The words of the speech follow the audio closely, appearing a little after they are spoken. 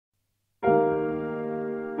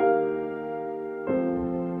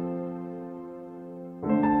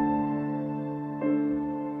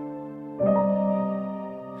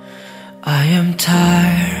am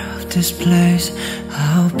tired of this place,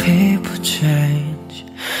 how people change.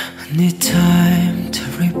 I need time to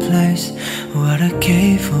replace what I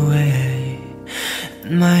gave away.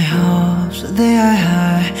 And my hopes, they are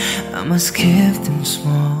high, I must keep them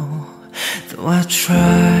small. Though I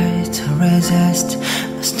try to resist,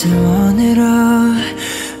 I still want it all.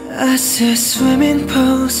 I see swimming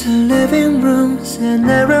pools and living rooms and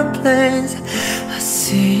aeroplanes. I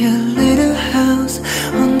see a little house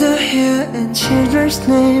on the hill and children's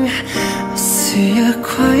name. I see a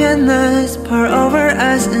quiet night pour over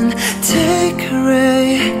us and take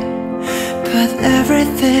away. But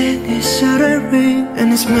everything is shattering,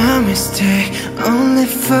 and it's my mistake. Only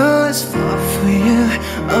fools fall for you.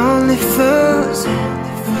 Only fools.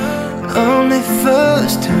 Only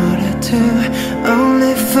fools do the two.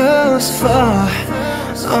 Only fools fall.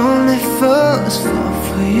 Only fools fall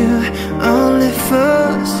for you. Only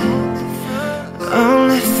fools.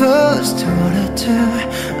 Only fools do the two.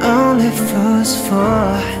 Only fools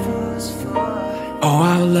fall. Oh,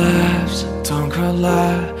 our lives don't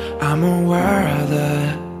collide, I'm aware of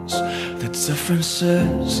this. The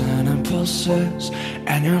differences and impulses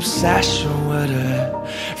and your obsession with it.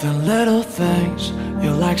 The little things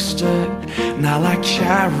you like stick, not like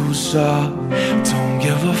carousel. Don't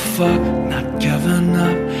give a fuck, not giving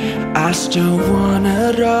up, I still want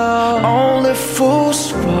it all. Only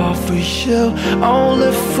fools fall for you.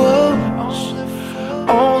 Only fools.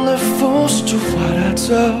 Only fools do what I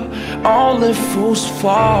do. Only fools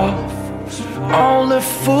fall. Only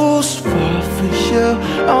fools fall for you.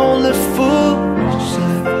 Only fools.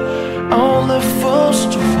 Only fools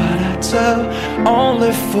do what I do.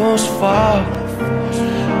 Only fools fall.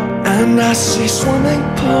 And I see swimming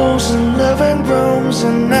pools and living rooms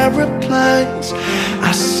and aeroplanes.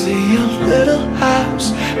 I see a little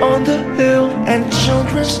house on the hill and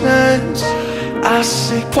children's names. I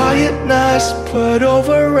see quiet nights put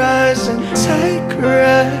over eyes and take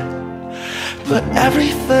rest. But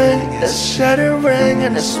everything is shattering,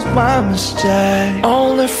 and it's my mistake.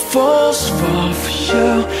 Only fools fall for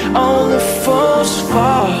you. Only fools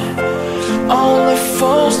fall. Only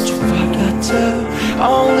fools do what I do.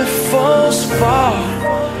 Only fools fall.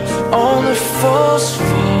 Only fools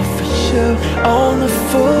fall for you. Only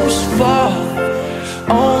fools fall.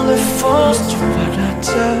 Only fools do what I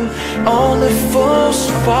do. Only fools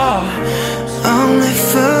fall. Only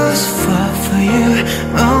fools fall for you.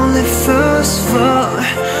 Only fools fall.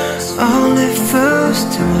 Only fools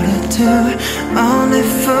do what I do. Only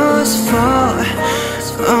fools fall.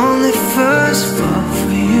 Only fools fall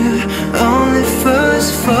for you. Only fools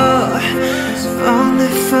fall. Only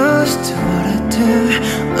fools do what I do.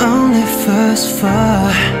 Only fools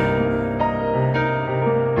fall.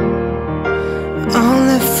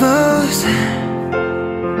 Only fools.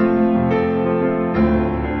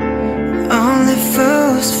 Only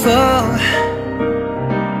fools fall.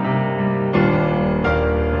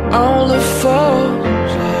 Only fools.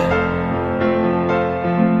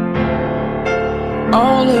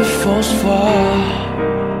 Only fools fall.